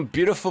watch some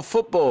beautiful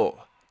football.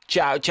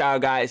 Ciao, ciao,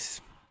 guys.